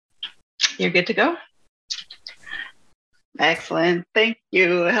You're good to go? Excellent. Thank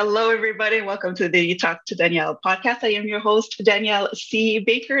you. Hello, everybody. Welcome to the Talk to Danielle podcast. I am your host, Danielle C.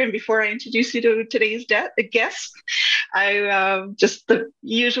 Baker. And before I introduce you to today's guest, I just the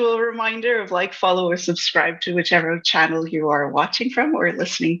usual reminder of like, follow, or subscribe to whichever channel you are watching from or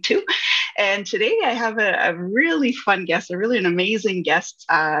listening to. And today I have a really fun guest, an amazing guest.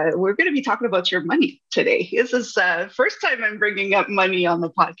 We're going to be talking about your money today. This is the first time I'm bringing up money on the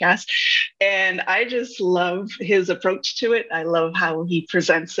podcast. And I just love his approach to it. I love how he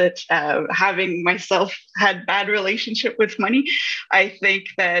presents it. Having myself had bad relationship with money, I think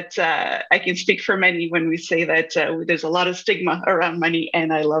that I can speak for many when we say that there's a lot of stigma around money.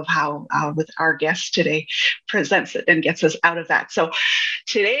 And I love how with our guest today presents it and gets us out of that. So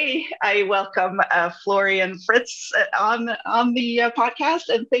today I welcome Florian Fritz on the podcast.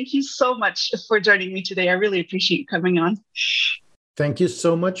 And thank you so much for joining me today. I really appreciate you coming on. Thank you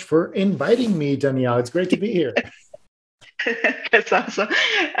so much for inviting me, Danielle. It's great to be here. That's awesome.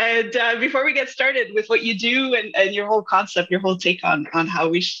 And before we get started with what you do and your whole concept, your whole take on how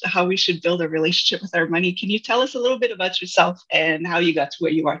we should build a relationship with our money, can you tell us a little bit about yourself and how you got to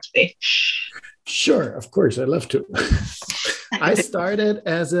where you are today? Sure, of course. I'd love to. I started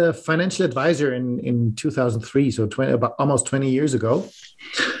as a financial advisor in 2003, so about almost 20 years ago.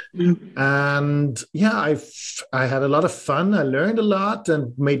 And yeah, I had a lot of fun. I learned a lot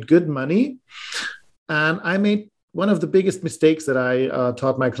and made good money. And I made one of the biggest mistakes that I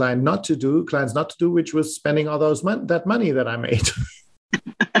taught my clients not to do, which was spending all that money that I made.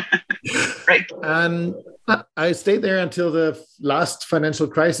 Right. And I stayed there until the last financial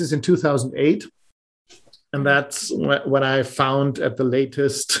crisis in 2008. And that's when I found at the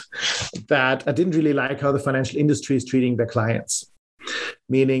latest that I didn't really like how the financial industry is treating their clients.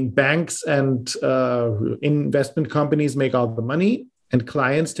 Meaning banks and investment companies make all the money and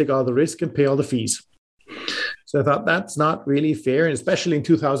clients take all the risk and pay all the fees. So I thought that's not really fair. And especially in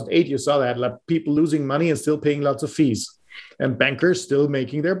 2008, you saw that, like, people losing money and still paying lots of fees and bankers still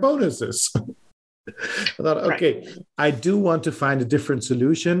making their bonuses. I thought, okay, I do want to find a different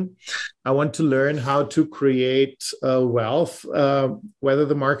solution. I want to learn how to create wealth, whether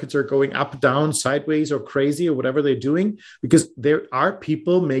the markets are going up, down, sideways, or crazy, or whatever they're doing, because there are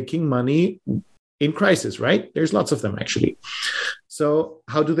people making money in crisis, right? There's lots of them, actually. So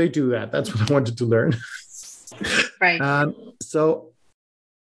how do they do that? That's what I wanted to learn. Right. So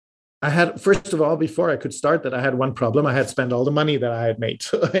I had, first of all, before I could start that, I had one problem. I had spent all the money that I had made.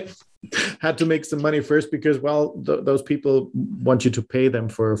 So I had to make some money first because, well, those people want you to pay them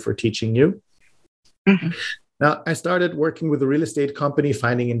for teaching you. Mm-hmm. Now, I started working with a real estate company,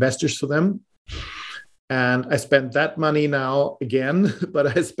 finding investors for them. And I spent that money now again,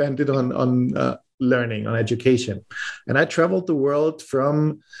 but I spent it on learning, on education. And I traveled the world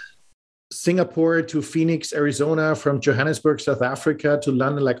from Singapore to Phoenix, Arizona, from Johannesburg, South Africa to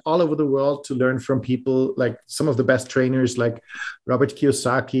London, like all over the world, to learn from people like some of the best trainers like Robert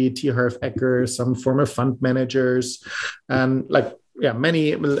Kiyosaki, T. Harv Eker, some former fund managers, and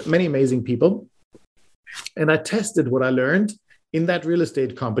many amazing people. And I tested what I learned in that real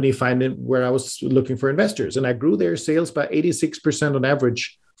estate company, finding where I was looking for investors. And I grew their sales by 86% on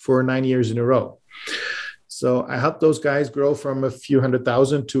average for 9 years in a row. So I helped those guys grow from a few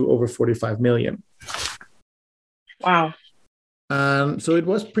 100,000 to over 45 million. Wow. So it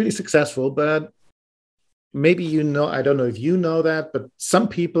was pretty successful, but maybe I don't know if you know that, but some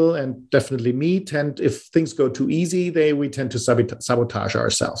people, and definitely me, if things go too easy, we tend to sabotage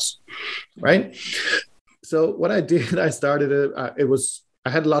ourselves, right? So what I did, I started, I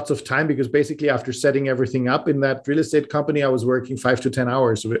had lots of time because basically after setting everything up in that real estate company, I was working 5 to 10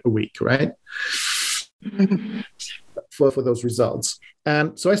 hours a week, right? For those results.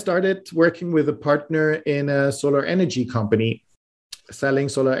 And so I started working with a partner in a solar energy company, selling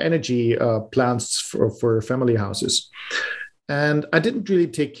solar energy plants for family houses. And I didn't really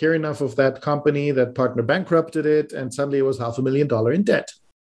take care enough of that company. That partner bankrupted it, and suddenly it was $500,000 in debt.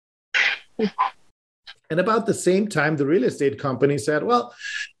 And about the same time, the real estate company said, well,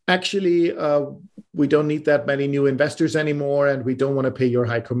 actually, we don't need that many new investors anymore, and we don't want to pay your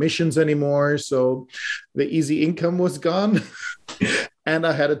high commissions anymore. So the easy income was gone, and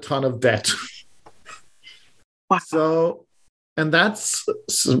I had a ton of debt. Wow. So, and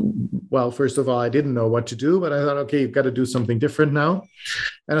well, first of all, I didn't know what to do, but I thought, okay, you've got to do something different now.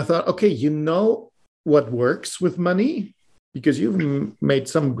 And I thought, okay, you know what works with money, because you've made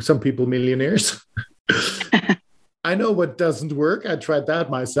some people millionaires. I know what doesn't work. I tried that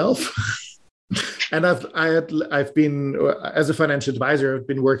myself. And I've been, as a financial advisor, I've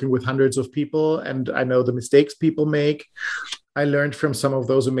been working with hundreds of people, and I know the mistakes people make. I learned from some of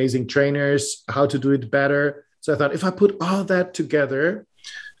those amazing trainers how to do it better. So I thought, if I put all that together,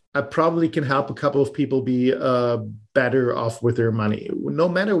 I probably can help a couple of people be better off with their money. No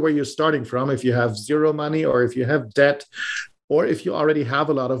matter where you're starting from, if you have zero money or if you have debt, or if you already have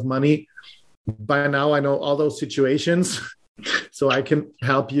a lot of money, by now I know all those situations. So I can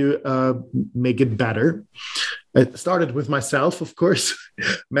help you make it better. It started with myself, of course,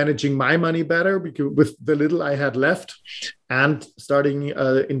 managing my money better because with the little I had left, and starting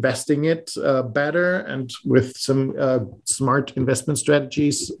investing it better, and with some smart investment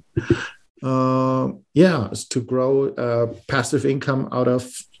strategies. To grow passive income out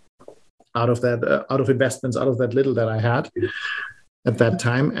of that, out of investments, out of that little that I had at that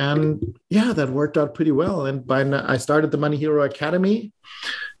time. And yeah, that worked out pretty well. And by now, I started the Money Hero Academy.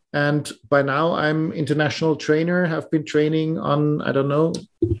 And by now I'm international trainer, have been training on, I don't know,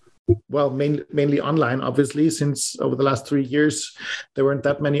 well, mainly online, obviously, since over the last 3 years, there weren't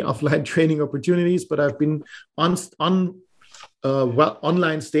that many offline training opportunities, but I've been on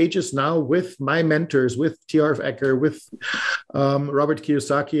online stages now with my mentors, with T. Harv Eker, with Robert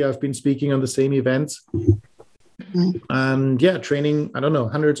Kiyosaki. I've been speaking on the same events. And yeah, training, I don't know,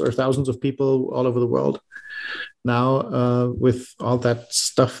 hundreds or thousands of people all over the world now with all that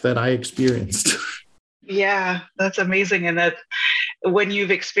stuff that I experienced. Yeah, that's amazing. And that when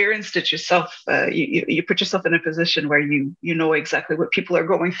you've experienced it yourself, you put yourself in a position where you know exactly what people are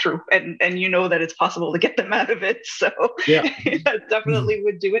going through, and you know that it's possible to get them out of it. So yeah, definitely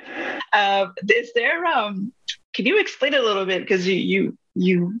would do it. Is there can you explain a little bit, because you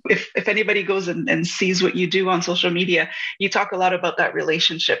if anybody goes and sees what you do on social media, you talk a lot about that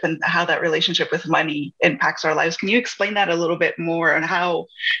relationship and how that relationship with money impacts our lives. Can you explain that a little bit more, and how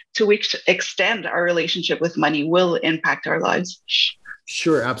to which extent our relationship with money will impact our lives?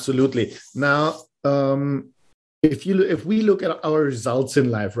 Sure, absolutely. Now, if we look at our results in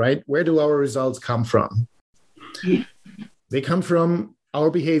life, right? Where do our results come from? They come from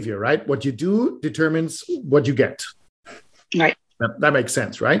our behavior, right? What you do determines what you get. Right. That makes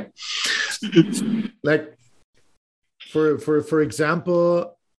sense, right? Like, for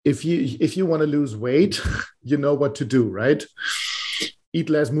example, if you want to lose weight, you know what to do, right? Eat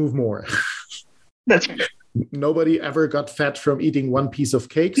less, move more. That's right. Nobody ever got fat from eating one piece of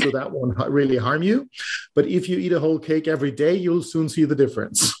cake, so that won't really harm you. But if you eat a whole cake every day, you'll soon see the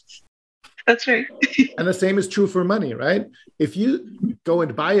difference. That's right. And the same is true for money, right? If you go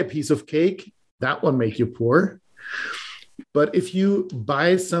and buy a piece of cake, that won't make you poor. But if you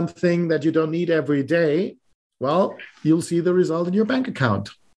buy something that you don't need every day, well, you'll see the result in your bank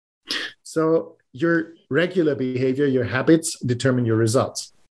account. So your regular behavior, your habits determine your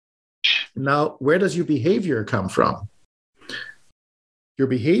results. Now, where does your behavior come from? Your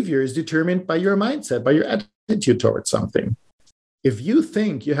behavior is determined by your mindset, by your attitude towards something. If you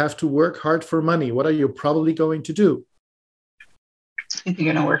think you have to work hard for money, what are you probably going to do? You're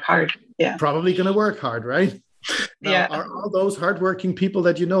going to work hard. Yeah. Probably going to work hard, right? Now, yeah. Are all those hardworking people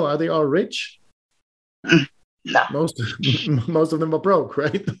that you know, are they all rich? No. Most of them are broke,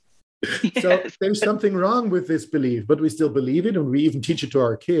 right? Yes. So there's something wrong with this belief, but we still believe it, and we even teach it to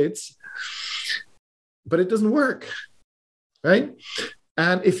our kids. But it doesn't work, right?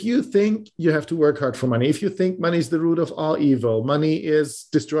 And if you think you have to work hard for money, if you think money is the root of all evil, money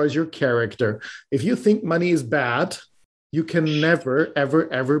destroys your character, if you think money is bad, you can never,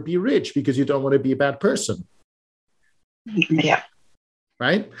 ever, ever be rich, because you don't want to be a bad person. Yeah.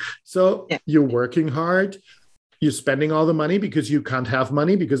 Right? So you're working hard, you're spending all the money because you can't have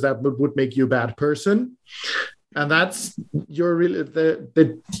money, because that would make you a bad person. And that's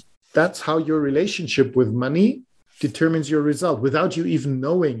that's how your relationship with money determines your result without you even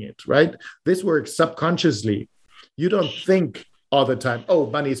knowing it, right? This works subconsciously. You don't think all the time, oh,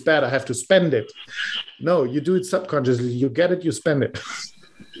 money is bad, I have to spend it. No, you do it subconsciously. You get it, you spend it.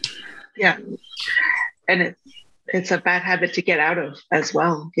 Yeah. And it's a bad habit to get out of as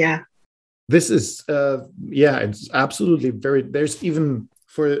well. Yeah. This is, it's absolutely there's even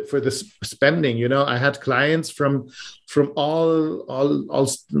for the spending, I had clients from all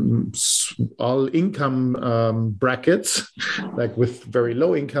income brackets, like with very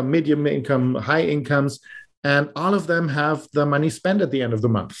low income, medium income, high incomes, and all of them have the money spent at the end of the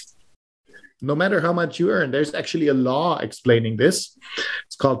month. No matter how much you earn, there's actually a law explaining this.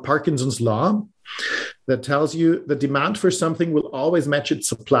 It's called Parkinson's Law, that tells you the demand for something will always match its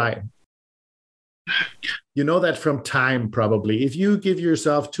supply. You know that from time, probably. If you give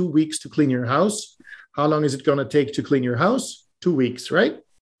yourself 2 weeks to clean your house, how long is it going to take to clean your house? 2 weeks, right?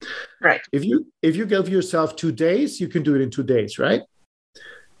 Right. If you give yourself 2 days, you can do it in 2 days, right?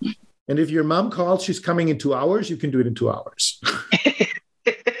 And if your mom calls, she's coming in 2 hours, you can do it in 2 hours.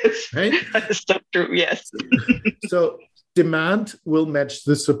 Right? That's so true. Yes. So demand will match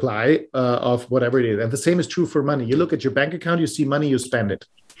the supply of whatever it is. And the same is true for money. You look at your bank account, you see money, you spend it.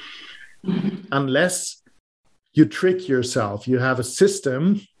 Unless you trick yourself, you have a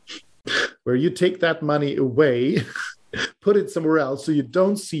system where you take that money away, put it somewhere else so you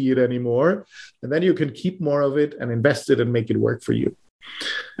don't see it anymore, and then you can keep more of it and invest it and make it work for you.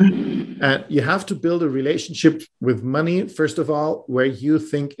 And you have to build a relationship with money, first of all, where you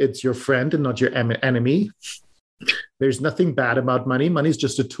think it's your friend and not your enemy. There's nothing bad about money. Money is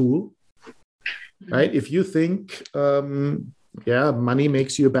just a tool, right? If you think, money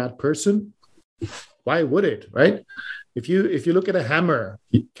makes you a bad person, why would it, right? If you look at a hammer,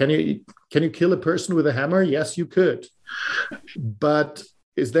 can you kill a person with a hammer? Yes, you could. But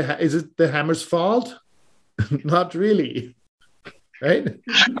is it the hammer's fault? Not really, right?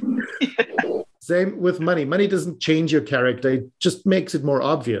 Same with money. Money doesn't change your character. It just makes it more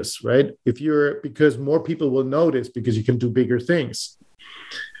obvious, right? Because more people will notice because you can do bigger things.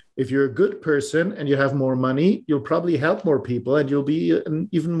 If you're a good person and you have more money, you'll probably help more people and you'll be an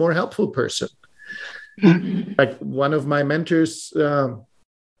even more helpful person. Like one of my mentors,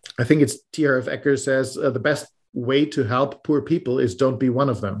 I think it's T.R.F. Ecker, says the best way to help poor people is don't be one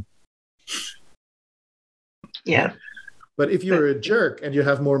of them. Yeah. But if you're a jerk and you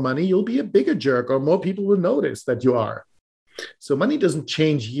have more money, you'll be a bigger jerk, or more people will notice that you are. So money doesn't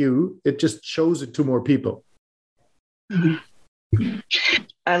change you. It just shows it to more people.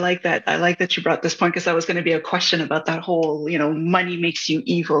 I like that. I like that you brought this point, because that was going to be a question about that whole, money makes you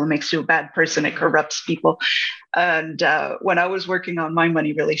evil, it makes you a bad person, it corrupts people. And when I was working on my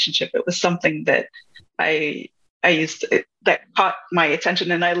money relationship, it was something that I used to, that caught my attention.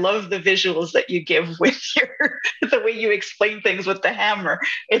 And I love the visuals that you give with the way you explain things with the hammer.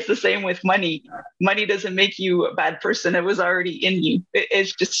 It's the same with money. Money doesn't make you a bad person. It was already in you.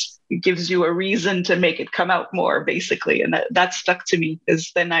 It gives you a reason to make it come out more, basically. And that stuck to me,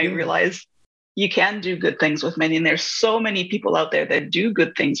 because then I realized you can do good things with money. And there's so many people out there that do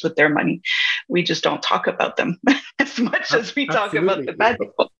good things with their money. We just don't talk about them as much as we talk about the bad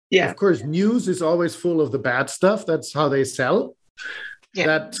people. Yeah. Of course, news is always full of the bad stuff. That's how they sell. Yeah.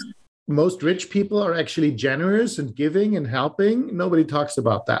 That most rich people are actually generous and giving and helping. Nobody talks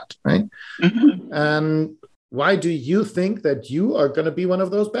about that, right? Mm-hmm. And why do you think that you are going to be one of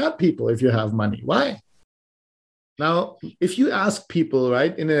those bad people if you have money? Why? Now, if you ask people,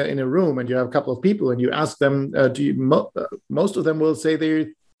 right, in a room, and you have a couple of people, and you ask them, most of them will say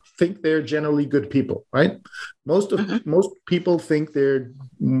they think they're generally good people, right? Most people think they're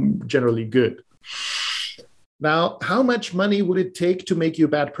generally good. Now, how much money would it take to make you a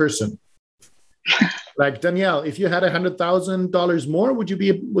bad person? Like Danielle, if you had $100,000 more,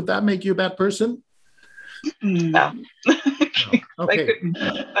 would that make you a bad person? No. Okay.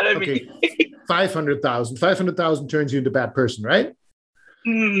 Okay. 500,000. 500,000 turns you into a bad person, right?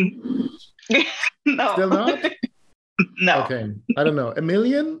 No. Still not? No. Okay. I don't know. $1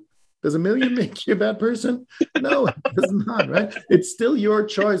 million? Does $1 million make you a bad person? No, it does not, right? It's still your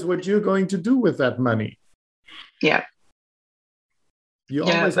choice what you're going to do with that money. Yeah. You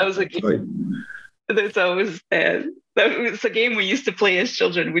always have a choice. There's always that was a game we used to play as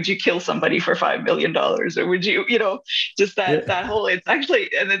children. Would you kill somebody for $5 million, or would you, just that whole? It's actually,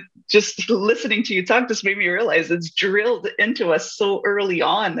 and it, just listening to you talk just made me realize it's drilled into us so early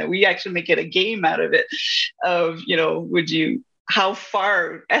on that we actually make it a game out of it. Of how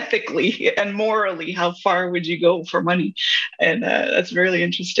far ethically and morally, how far would you go for money? And that's really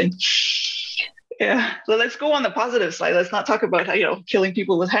interesting. Yeah. So let's go on the positive side. Let's not talk about how, killing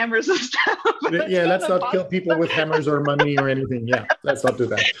people with hammers and stuff. Let's not kill people with hammers or money or anything. Yeah, let's not do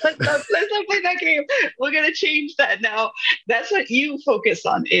that. let's not play that game. We're going to change that now. That's what you focus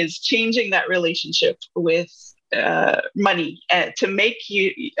on, is changing that relationship with money to make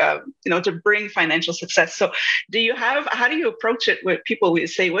you, to bring financial success. So how do you approach it with people? We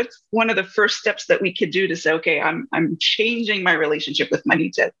say, what's one of the first steps that we could do to say, okay, I'm changing my relationship with money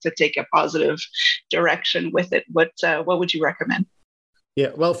to take a positive direction with it? What would you recommend? Yeah,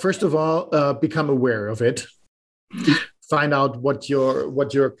 well, first of all, become aware of it. Find out what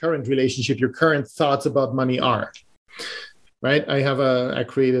your current relationship, your current thoughts about money are. Right. I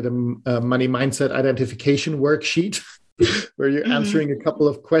created a money mindset identification worksheet where you're answering a couple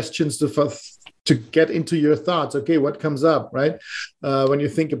of questions to get into your thoughts. Okay, what comes up, right? When you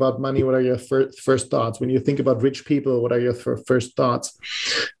think about money, what are your first thoughts? When you think about rich people, what are your first thoughts?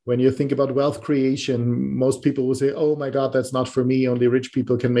 When you think about wealth creation, most people will say, oh my God, that's not for me. Only rich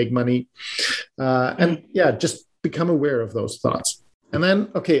people can make money. And just become aware of those thoughts. And then,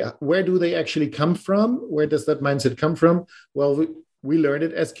 okay, where do they actually come from? Where does that mindset come from? Well, we learned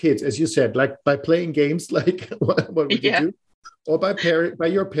it as kids, as you said, like by playing games, like what would you do? Or by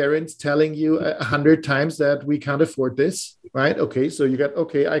your parents telling you 100 times that we can't afford this, right? Okay, so you got,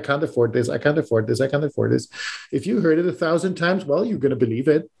 okay, I can't afford this, I can't afford this, I can't afford this. If you heard it 1,000 times, well, you're going to believe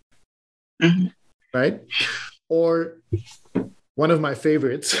it, right? Or one of my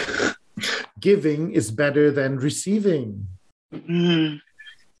favorites, giving is better than receiving.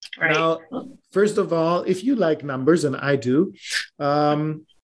 Right. Now, first of all, if you like numbers, and I do,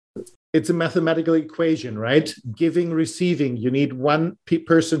 it's a mathematical equation, right? Giving, receiving. You need one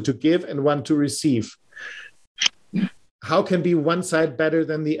person to give and one to receive. How can be one side better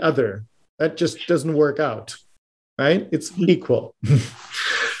than the other? That just doesn't work out, right? It's equal.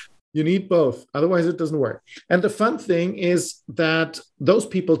 You need both. Otherwise, it doesn't work. And the fun thing is that those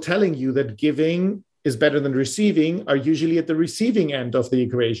people telling you that giving is better than receiving are usually at the receiving end of the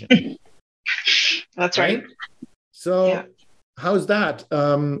equation. That's right. So how's that?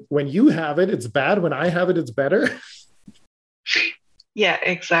 When you have it, it's bad. When I have it, it's better. Yeah,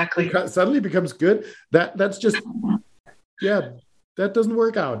 exactly. It suddenly becomes good. That's just, that doesn't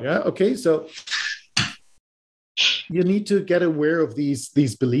work out. Yeah. Okay. So you need to get aware of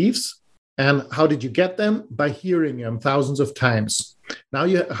these beliefs. And how did you get them? By hearing them thousands of times. Now,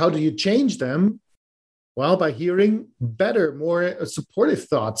 how do you change them? Well, by hearing better, more supportive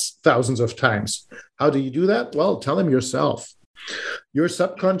thoughts thousands of times. How do you do that? Well, tell them yourself. Your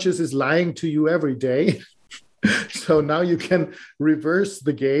subconscious is lying to you every day. So now you can reverse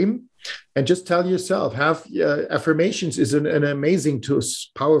the game and just tell yourself. Affirmations is an amazing tool,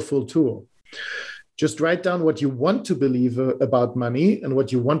 powerful tool. Just write down what you want to believe about money and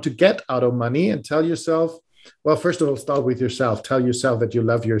what you want to get out of money, and tell yourself, well, first of all, start with yourself. Tell yourself that you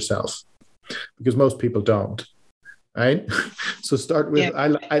love yourself, because most people don't, right? So start with,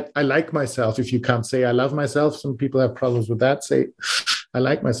 I like myself. If you can't say I love myself, some people have problems with that. Say, I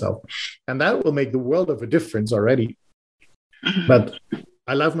like myself. And that will make the world of a difference already. But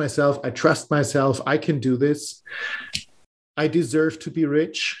I love myself. I trust myself. I can do this. I deserve to be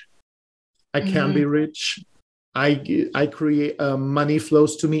rich. I can be rich. I create money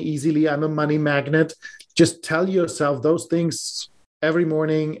flows to me easily. I'm a money magnet. Just tell yourself those things every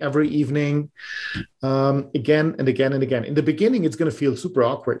morning, every evening, again and again and again. In the beginning, it's going to feel super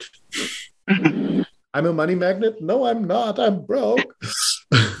awkward. I'm a money magnet? No, I'm not. I'm broke.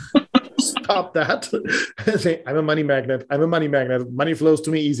 Stop that. Say, I'm a money magnet. I'm a money magnet. Money flows to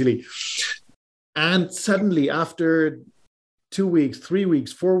me easily. And suddenly, after 2 weeks, 3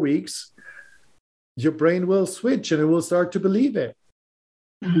 weeks, 4 weeks, your brain will switch and it will start to believe it.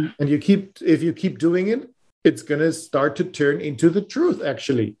 And if you keep doing it, it's going to start to turn into the truth,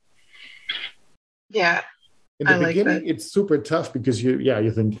 actually. Yeah. In the beginning, it's super tough because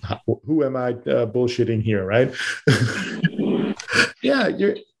you think, who am I bullshitting here, right?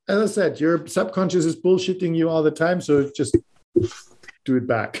 As I said, your subconscious is bullshitting you all the time. So just do it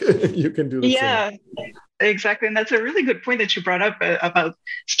back. You can do the same. Exactly. And that's a really good point that you brought up about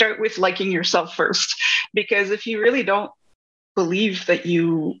start with liking yourself first. Because if you really don't believe that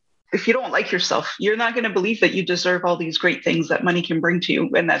if you don't like yourself, you're not going to believe that you deserve all these great things that money can bring to you,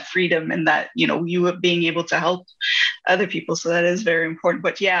 and that freedom, and that, you being able to help other people. So that is very important.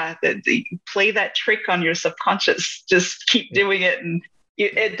 But play that trick on your subconscious. Just keep doing it, and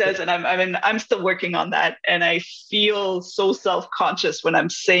it does. And I'm still working on that. And I feel so self-conscious when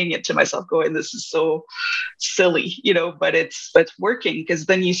I'm saying it to myself, going, this is so silly, but it's working, because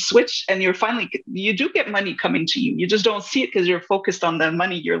then you switch and you do get money coming to you. You just don't see it because you're focused on the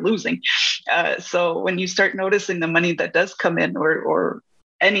money you're losing. So when you start noticing the money that does come in, or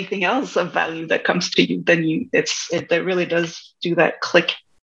anything else of value that comes to you, then that really does do that click.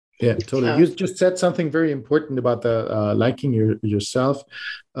 Yeah, totally. You just said something very important about the liking yourself.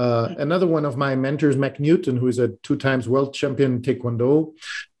 Another one of my mentors, Mac Newton, who is a 2-time world champion Taekwondo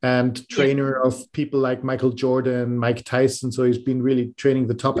and trainer of people like Michael Jordan, Mike Tyson. So he's been really training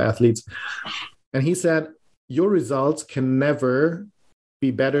the top athletes. And he said, your results can never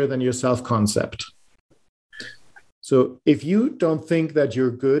be better than your self-concept. So if you don't think that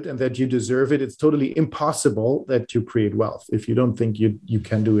you're good and that you deserve it, it's totally impossible that you create wealth if you don't think you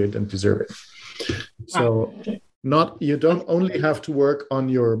can do it and deserve it. So you don't only have to work on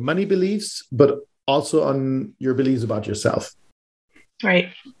your money beliefs, but also on your beliefs about yourself.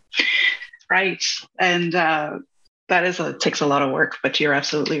 Right. And takes a lot of work, but you're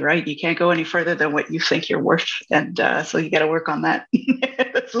absolutely right. You can't go any further than what you think you're worth, and so you got to work on that.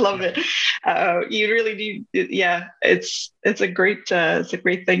 Love it. You really do. Yeah, it's a great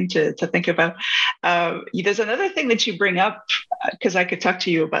thing to think about. There's another thing that you bring up, because I could talk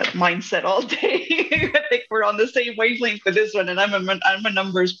to you about mindset all day. I think we're on the same wavelength for this one, and I'm a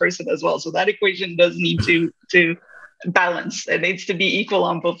numbers person as well, so that equation does need to balance. It needs to be equal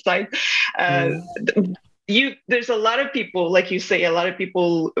on both sides. There's a lot of people, like you say, a lot of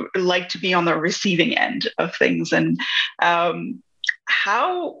people like to be on the receiving end of things. And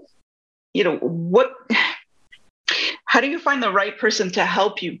how do you find the right person to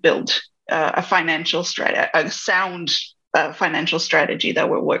help you build a sound financial strategy that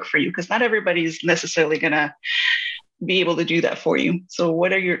will work for you? Because not everybody's necessarily going to be able to do that for you. So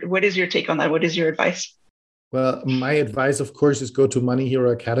what is your take on that? What is your advice? Well, my advice, of course, is go to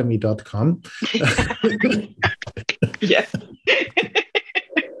moneyheroacademy.com. Yeah.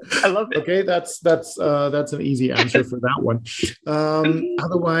 I love it. Okay, that's an easy answer for that one.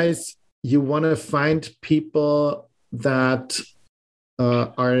 Otherwise, you want to find people that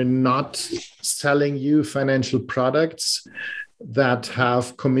are not selling you financial products that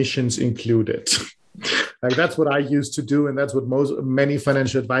have commissions included. Like that's what I used to do, and that's what many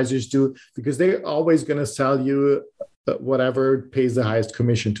financial advisors do, because they're always going to sell you whatever pays the highest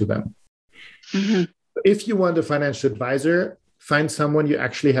commission to them. Mm-hmm. If you want a financial advisor, find someone you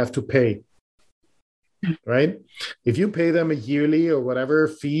actually have to pay, right? If you pay them a yearly or whatever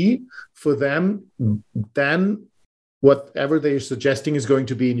fee for them, then whatever they're suggesting is going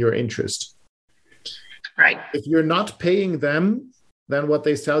to be in your interest. Right. If you're not paying them, then what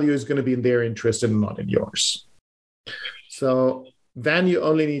they sell you is going to be in their interest and not in yours. So then you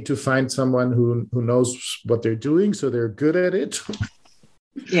only need to find someone who knows what they're doing, so they're good at it.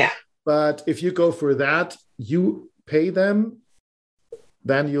 Yeah. But if you go for that, you pay them,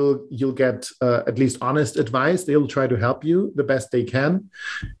 then you'll get at least honest advice. They'll try to help you the best they can.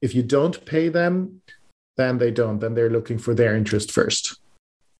 If you don't pay them, then they don't. Then they're looking for their interest first.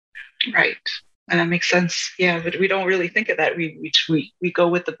 Right. And that makes sense. Yeah, but we don't really think of that. We go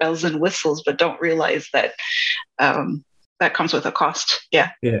with the bells and whistles, but don't realize that that comes with a cost. Yeah.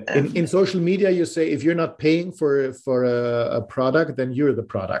 Yeah. In social media, you say if you're not paying for a product, then you're the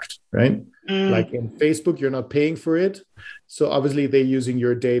product, right? Like in Facebook, you're not paying for it, so obviously they're using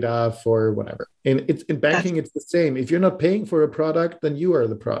your data for whatever. In banking, it's the same. If you're not paying for a product, then you are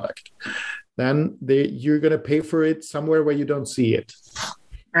the product. Then you're going to pay for it somewhere where you don't see it.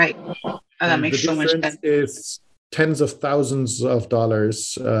 Right. Oh, that makes so much sense. The difference is tens of thousands of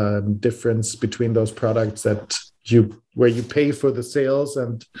dollars difference between those products where you pay for the sales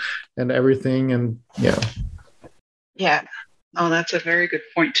and everything. And yeah. Yeah. Oh, that's a very good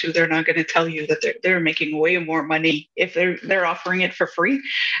point too. They're not going to tell you that they're making way more money if they're offering it for free.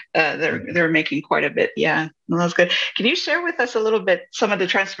 They're making quite a bit. Yeah, well, that's good. Can you share with us a little bit some of the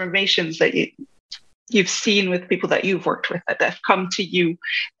transformations that you've seen with people that you've worked with that have come to you,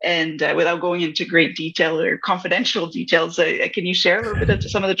 and without going into great detail or confidential details, can you share a little bit of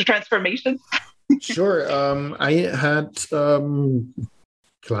some of the transformations? Sure. I had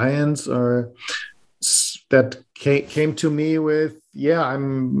clients that came to me with,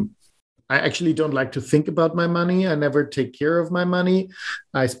 I actually don't like to think about my money. I never take care of my money.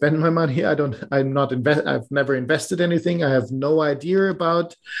 I spend my money. I've never invested anything. I have no idea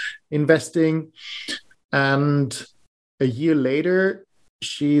about investing. And a year later,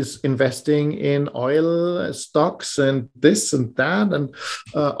 she's investing in oil stocks and this and that and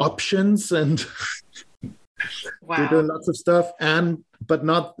options and wow. We're doing lots of stuff. But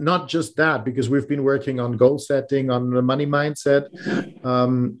not just that, because we've been working on goal setting, on the money mindset.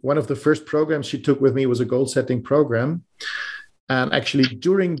 One of the first programs she took with me was a goal setting program. And actually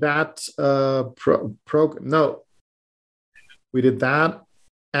during that we did that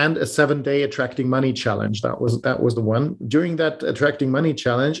and a 7-day attracting money challenge. That was the one. During that attracting money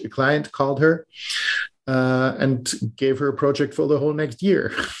challenge, a client called her and gave her a project for the whole next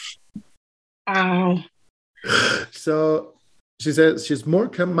year. Wow. So she says she's more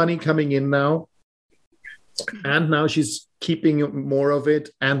money coming in now, and now she's keeping more of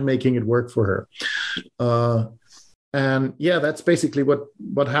it and making it work for her. And yeah, that's basically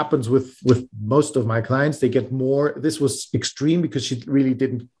what happens with most of my clients. They get more. This was extreme because she really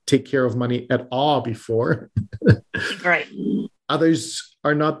didn't take care of money at all before. Right. Others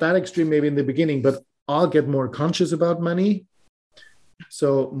are not that extreme maybe in the beginning, but all get more conscious about money.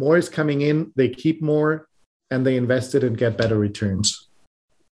 So more is coming in, they keep more, and they invest it and get better returns.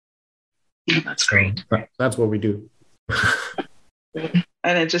 That's great. That's what we do.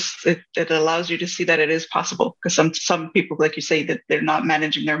 And it allows you to see that it is possible, because some people, like you say, that they're not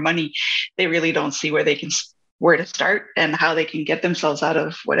managing their money, they really don't see where to start and how they can get themselves out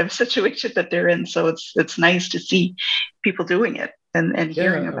of whatever situation that they're in. So it's nice to see people doing it and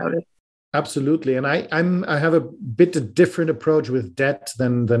hearing Yeah, about it. absolutely. And I have a bit a different approach with debt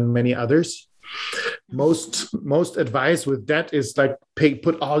than many others. Most advice with debt is like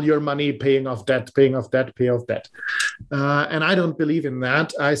put all your money paying off debt, pay off debt. And I don't believe in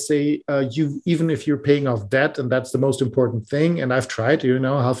that. I say you even if you're paying off debt, and that's the most important thing. And I've tried,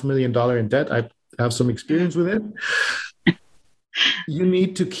 $500,000 in debt. I have some experience with it. You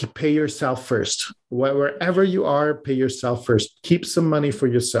need to pay yourself first. Wherever you are, pay yourself first. Keep some money for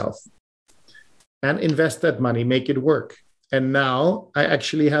yourself and invest that money, make it work. And now I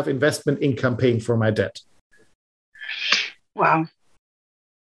actually have investment income paying for my debt. Wow.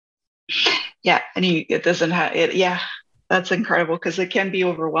 Yeah. And it doesn't have it. Yeah. That's incredible, because it can be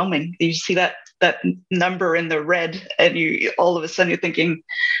overwhelming. You see that number in the red, and you all of a sudden you're thinking,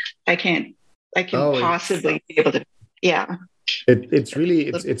 I can possibly be able to. Yeah.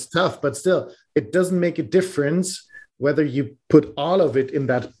 It's tough, but still, it doesn't make a difference whether you put all of it in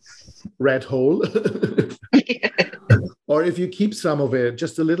that red hole or if you keep some of it,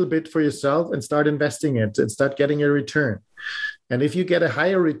 just a little bit for yourself, and start investing it and start getting a return. And if you get a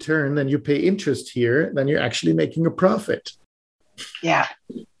higher return than you pay interest here, then you're actually making a profit. Yeah.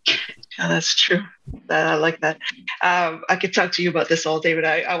 Yeah, that's true. I like that. I could talk to you about this all day, but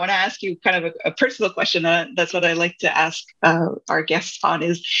I want to ask you kind of a personal question. That's what I like to ask our guests on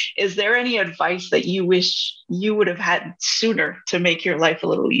is there any advice that you wish you would have had sooner to make your life a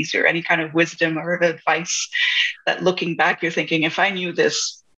little easier? Any kind of wisdom or advice that, looking back, you're thinking, if I knew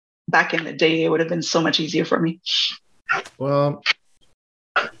this back in the day, it would have been so much easier for me? Well,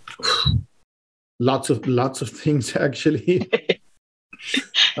 lots of things, actually.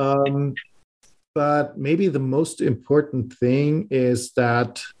 But maybe the most important thing is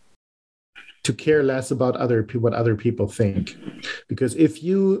that to care less about what other people think. Because if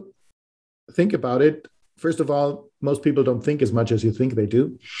you think about it, first of all, most people don't think as much as you think they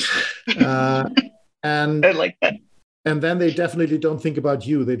do. And I like that. And then they definitely don't think about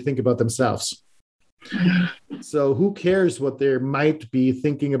you. They think about themselves. So who cares what they might be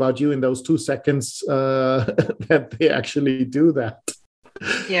thinking about you in those 2 seconds that they actually do that?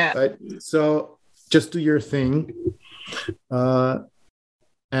 Yeah. Right? So just do your thing,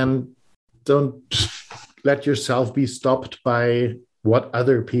 and don't let yourself be stopped by what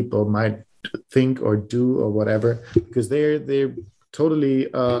other people might think or do or whatever, because they're totally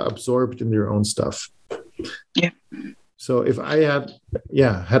absorbed in their own stuff. Yeah. So if I had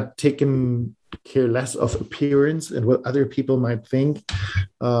taken care less of appearance and what other people might think,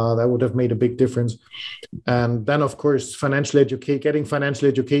 that would have made a big difference. And then, of course, getting financial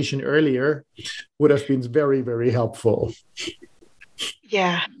education earlier would have been very, very helpful.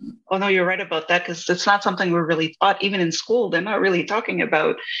 Yeah. Oh, no, you're right about that, because it's not something we're really taught. Even in school, they're not really talking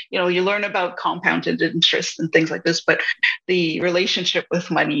about, you learn about compounded interest and things like this, but the relationship with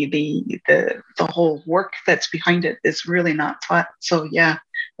money, the whole work that's behind it is really not taught. So, yeah,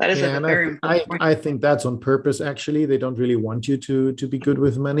 that is a very important point. I think that's on purpose, actually. They don't really want you to be good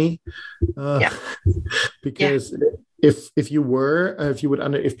with money. Because if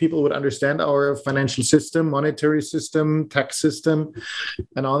people would understand our financial system, monetary system, tax system,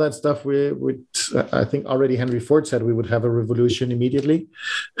 and all that stuff, we would, I think already Henry Ford said, we would have a revolution immediately.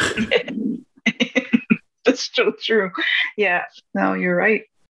 That's so true. Yeah, no, you're right.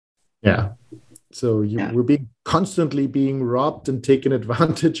 Yeah. So we're constantly being robbed and taken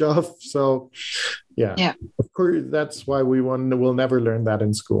advantage of. So, yeah. Of course, that's why we'll never learn that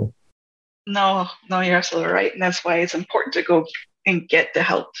in school. No, you're absolutely right. And that's why it's important to go and get the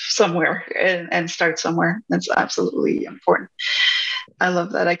help somewhere and start somewhere. That's absolutely important. I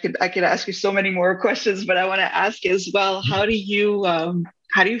love that. I could ask you so many more questions, but I want to ask as well, how do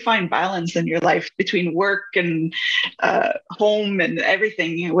you find balance in your life between work and home and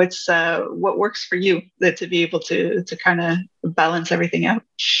everything? What works for you to be able to kind of balance everything out?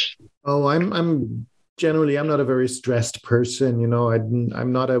 Oh, I'm generally, I'm not a very stressed person.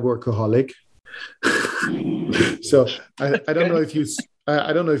 I'm not a workaholic. So I don't know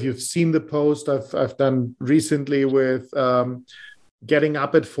if you've seen the post I've done recently with getting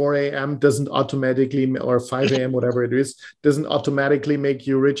up at 4 a.m. doesn't automatically, or 5 a.m., whatever it is, doesn't automatically make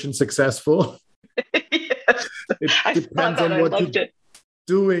you rich and successful. Yes. It depends on what you're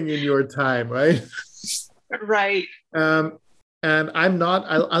doing in your time, right? Right. And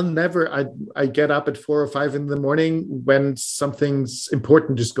I'll never, I get up at 4 or 5 in the morning when something's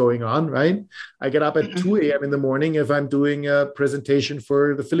important is going on, right? I get up at 2 a.m. in the morning if I'm doing a presentation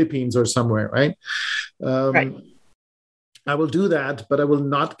for the Philippines or somewhere, right? Right. I will do that, but I will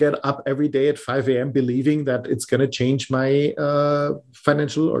not get up every day at 5 a.m. believing that it's going to change my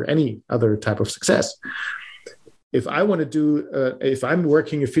financial or any other type of success. If I want to do, if I'm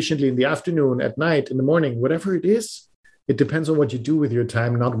working efficiently in the afternoon, at night, in the morning, whatever it is, it depends on what you do with your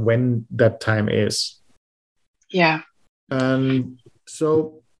time, not when that time is. Yeah. And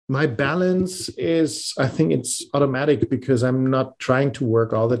so my balance is, I think it's automatic because I'm not trying to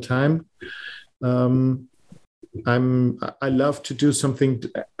work all the time. I love to do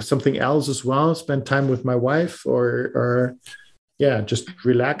something else as well, spend time with my wife or just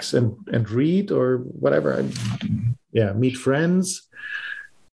relax and read or whatever. Meet friends.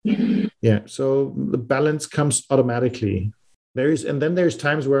 Yeah, so the balance comes automatically. There's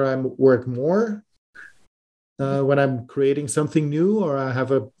times where I work more when I'm creating something new or I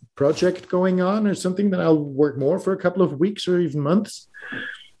have a project going on or something, then I'll work more for a couple of weeks or even months.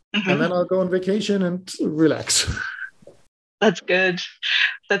 And then I'll go on vacation and relax. That's good.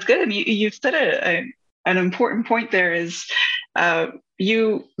 That's good. And you said an important point there is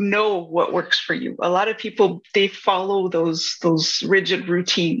you know what works for you. A lot of people, they follow those rigid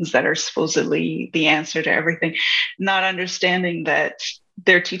routines that are supposedly the answer to everything, not understanding that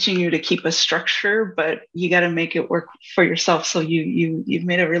they're teaching you to keep a structure, but you got to make it work for yourself. So you've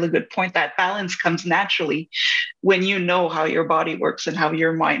made a really good point. That balance comes naturally when you know how your body works and how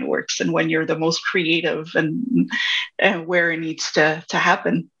your mind works, and when you're the most creative and where it needs to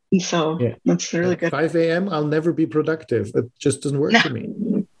happen. And so that's really good. 5 a.m. I'll never be productive. It just doesn't work for me.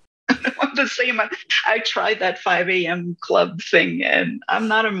 I'm the same. I tried that 5 a.m. club thing, and I'm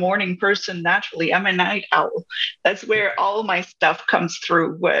not a morning person naturally. I'm a night owl. That's where all my stuff comes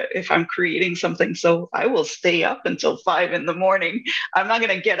through if I'm creating something. So I will stay up until 5 in the morning. I'm not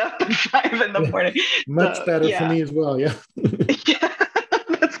going to get up at 5 in the morning. Much better for me as well. Yeah. Yeah,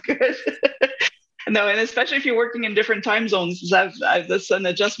 that's good. No, and especially if you're working in different time zones, that's an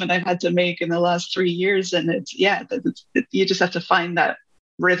adjustment I've had to make in the last 3 years. And you just have to find that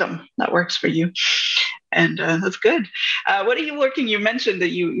rhythm that works for you. And that's good. What are you working? You mentioned that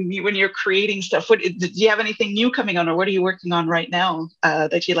you when you're creating stuff, do you have anything new coming on, or what are you working on right now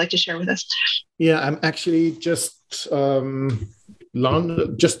that you'd like to share with us? Yeah, I'm actually just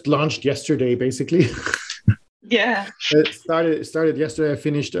launched yesterday, basically. Yeah. It started yesterday. I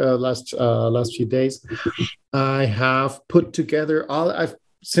finished last few days. I have put together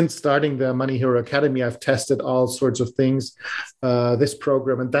since starting the Money Hero Academy, I've tested all sorts of things, this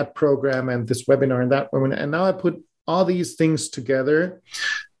program and that program and this webinar and that webinar. And now I put all these things together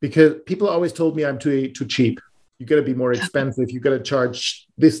because people always told me I'm too cheap. You got to be more expensive. You got to charge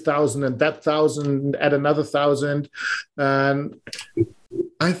this 1,000 and that 1,000, add another 1,000. And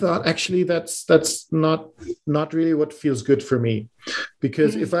I thought actually that's not really what feels good for me,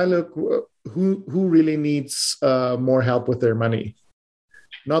 because if I look who really needs more help with their money,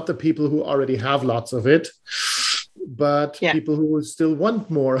 not the people who already have lots of it, but people who still want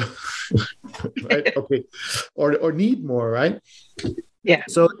more, right? Okay, or need more, right? Yeah.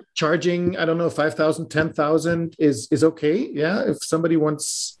 So charging, I don't know, 5,000, 10,000 is okay. Yeah, if somebody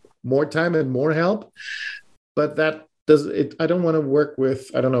wants more time and more help, but that does it. I don't want to work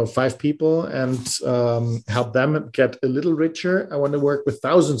with, I don't know, 5 people and help them get a little richer. I want to work with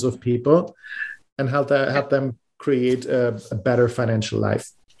thousands of people and help them create a better financial life.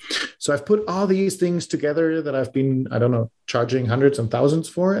 So I've put all these things together that I've been, I don't know, charging hundreds and thousands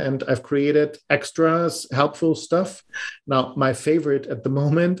for, and I've created extras, helpful stuff. Now, my favorite at the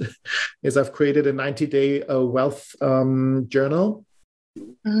moment is I've created a 90-day wealth journal,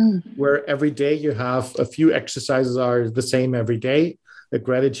 where every day you have a few exercises are the same every day, a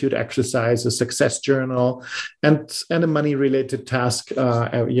gratitude exercise, a success journal, and a money-related task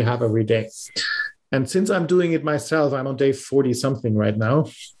you have every day. And since I'm doing it myself, I'm on day 40-something right now.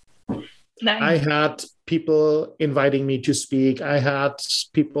 Nice. I had people inviting me to speak. I had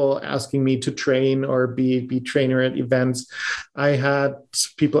people asking me to train or be trainer at events. I had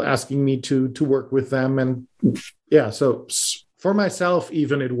people asking me to work with them. And so for myself,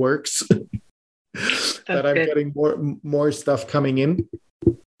 even it works that I'm getting more stuff coming in.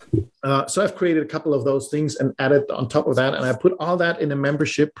 So I've created a couple of those things and added on top of that. And I put all that in a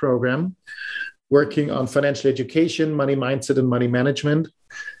membership program, working on financial education, money mindset, and money management.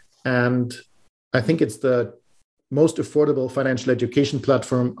 And I think it's the most affordable financial education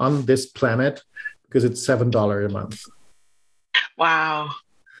platform on this planet because it's $7 a month. Wow.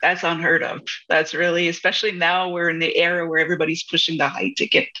 That's unheard of. That's really, especially now we're in the era where everybody's pushing the high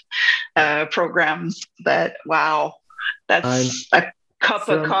ticket programs. That wow, I'm that's a cup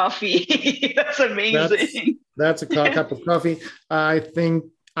of from coffee. That's amazing. that's a cup of coffee. I think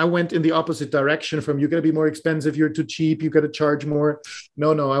I went in the opposite direction from you got to be more expensive, you're too cheap, you got to charge more.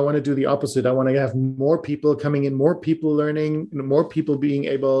 No, I want to do the opposite. I want to have more people coming in, more people learning, more people being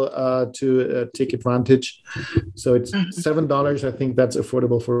able to take advantage. So it's $7. I think that's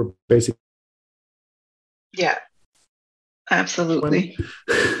affordable for basic. Yeah, absolutely.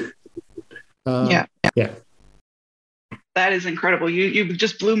 Yeah. That is incredible. You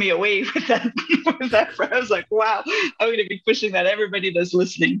just blew me away with that. I was like, wow, I'm going to be pushing that. Everybody that's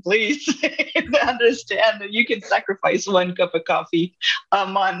listening, please understand that you can sacrifice one cup of coffee a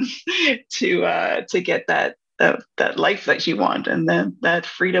month to get that life that you want and that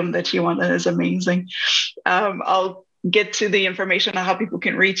freedom that you want. That is amazing. I'll get to the information on how people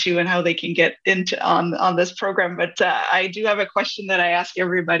can reach you and how they can get into on this program. But I do have a question that I ask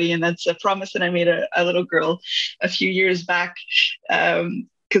everybody, and that's a promise that I made a little girl a few years back.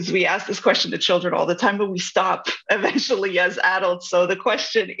 Because we ask this question to children all the time, but we stop eventually as adults. So the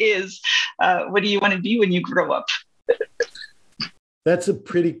question is, what do you want to be when you grow up? That's a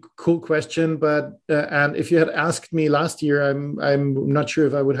pretty cool question, but and if you had asked me last year, I'm not sure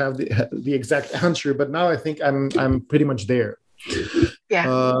if I would have the exact answer. But now I think I'm pretty much there.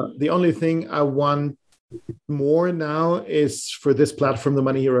 Yeah. The only thing I want more now is for this platform, the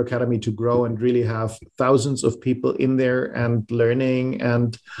Money Hero Academy, to grow and really have thousands of people in there and learning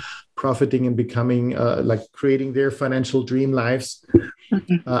and profiting and becoming like creating their financial dream lives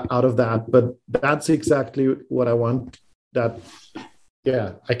out of that. But that's exactly what I want. That.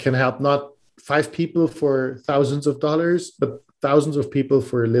 Yeah, I can help not 5 people for thousands of dollars, but thousands of people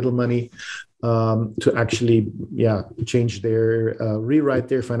for little money to actually, change their, rewrite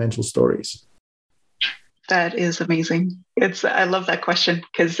their financial stories. That is amazing. I love that question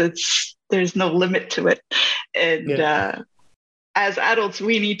because there's no limit to it. And as adults,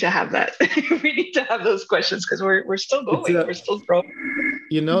 we need to have that. We need to have those questions because we're still going, we're still growing.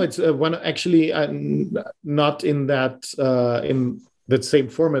 It's one actually not in that in that same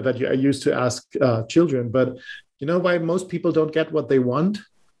format that I used to ask children, but you know why most people don't get what they want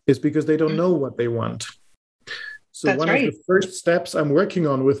is because they don't know what they want. So That's one right. of the first steps I'm working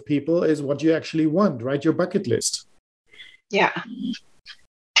on with people is what you actually want. Write your bucket list. Yeah.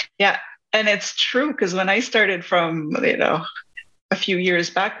 And it's true because when I started from, a few years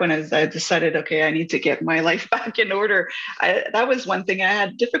back when I decided, okay, I need to get my life back in order. That was one thing I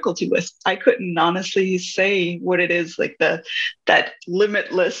had difficulty with. I couldn't honestly say what it is, like that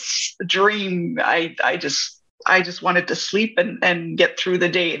limitless dream. I just wanted to sleep and get through the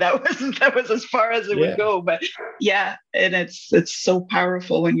day. That was as far as it would go. But and it's so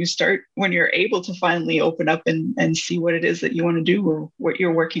powerful when you're able to finally open up and see what it is that you want to do or what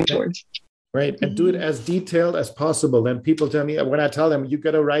you're working towards. Right. And do it as detailed as possible. Then people tell me, when I tell them, you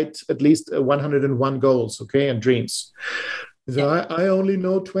got to write at least 101 goals, okay, and dreams. So I only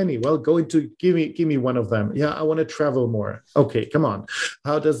know 20. Well, give me one of them. Yeah, I want to travel more. Okay, come on.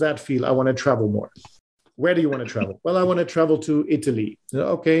 How does that feel? I want to travel more. Where do you want to travel? Well, I want to travel to Italy.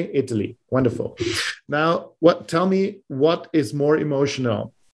 Okay, Italy. Wonderful. Now, tell me what is more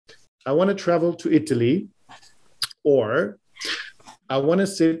emotional? I want to travel to Italy, or I want to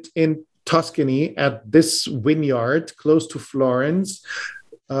sit in Tuscany at this vineyard close to Florence,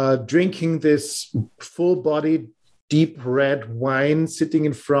 drinking this full-bodied, deep red wine, sitting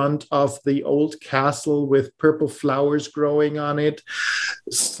in front of the old castle with purple flowers growing on it,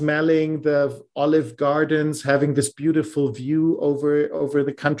 smelling the olive gardens, having this beautiful view over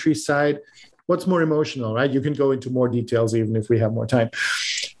the countryside. What's more emotional, right? You can go into more details even if we have more time.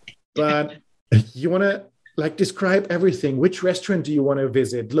 But you want to describe everything. Which restaurant do you want to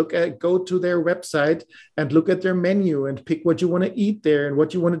visit? Go to their website and look at their menu and pick what you want to eat there and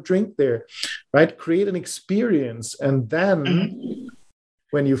what you want to drink there, right? Create an experience. And then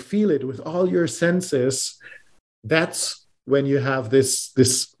when you feel it with all your senses, that's when you have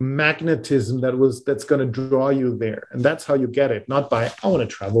this magnetism that's going to draw you there. And that's how you get it, not by, I want to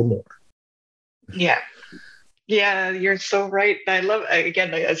travel more. Yeah, you're so right. I love,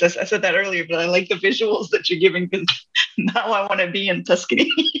 again, as I said that earlier, but I like the visuals that you're giving because now I want to be in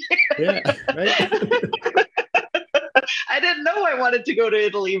Tuscany. Yeah, right. I didn't know I wanted to go to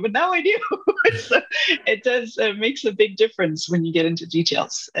Italy, but now I do. So it makes a big difference when you get into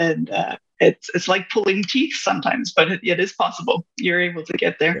details. And it's like pulling teeth sometimes, but it is possible. You're able to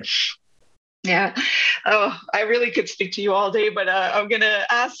get there. Yeah. Oh, I really could speak to you all day, but I'm going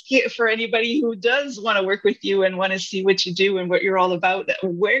to ask you for anybody who does want to work with you and want to see what you do and what you're all about.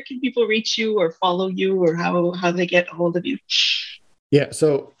 Where can people reach you or follow you, or how they get a hold of you? Yeah.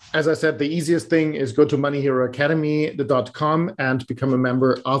 So as I said, the easiest thing is go to moneyheroacademy.com and become a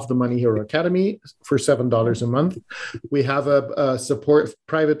member of the Money Hero Academy for $7 a month. We have a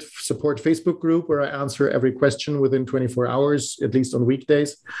private support Facebook group where I answer every question within 24 hours, at least on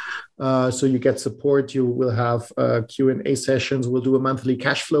weekdays. So you get support. You will have Q&A sessions. We'll do a monthly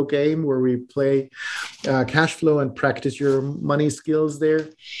cash flow game where we play cash flow and practice your money skills there.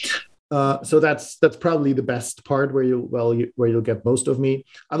 So that's probably the best part where you'll get most of me.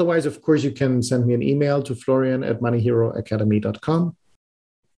 Otherwise, of course, you can send me an email to florian@moneyheroacademy.com.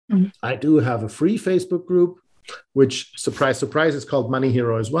 Mm-hmm. I do have a free Facebook group, which, surprise, surprise, is called Money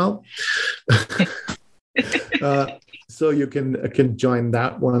Hero as well. So you can join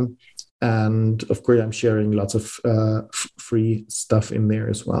that one. And of course, I'm sharing lots of free stuff in there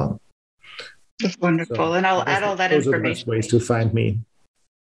as well. That's wonderful. So and I'll add all that information. Those are the best ways to find me.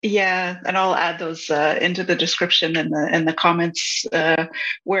 Yeah, and I'll add those into the description and the comments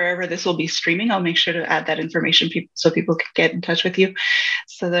wherever this will be streaming. I'll make sure to add that information so people can get in touch with you.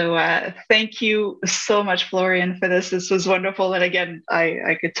 So thank you so much, Florian, for this. This was wonderful. And again,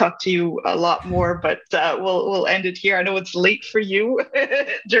 I could talk to you a lot more, but we'll end it here. I know it's late for you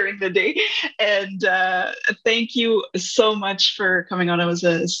during the day. And thank you so much for coming on.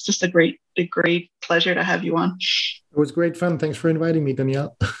 It's just a great pleasure to have you on. It was great fun. Thanks for inviting me,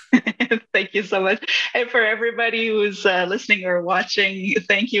 Danielle. Thank you so much. And for everybody who's listening or watching,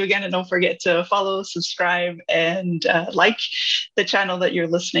 thank you again. And don't forget to follow, subscribe, and like the channel that you're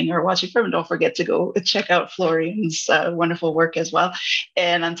listening or watching from. And don't forget to go check out Florian's wonderful work as well.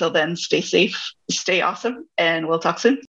 And until then, stay safe, stay awesome, and we'll talk soon.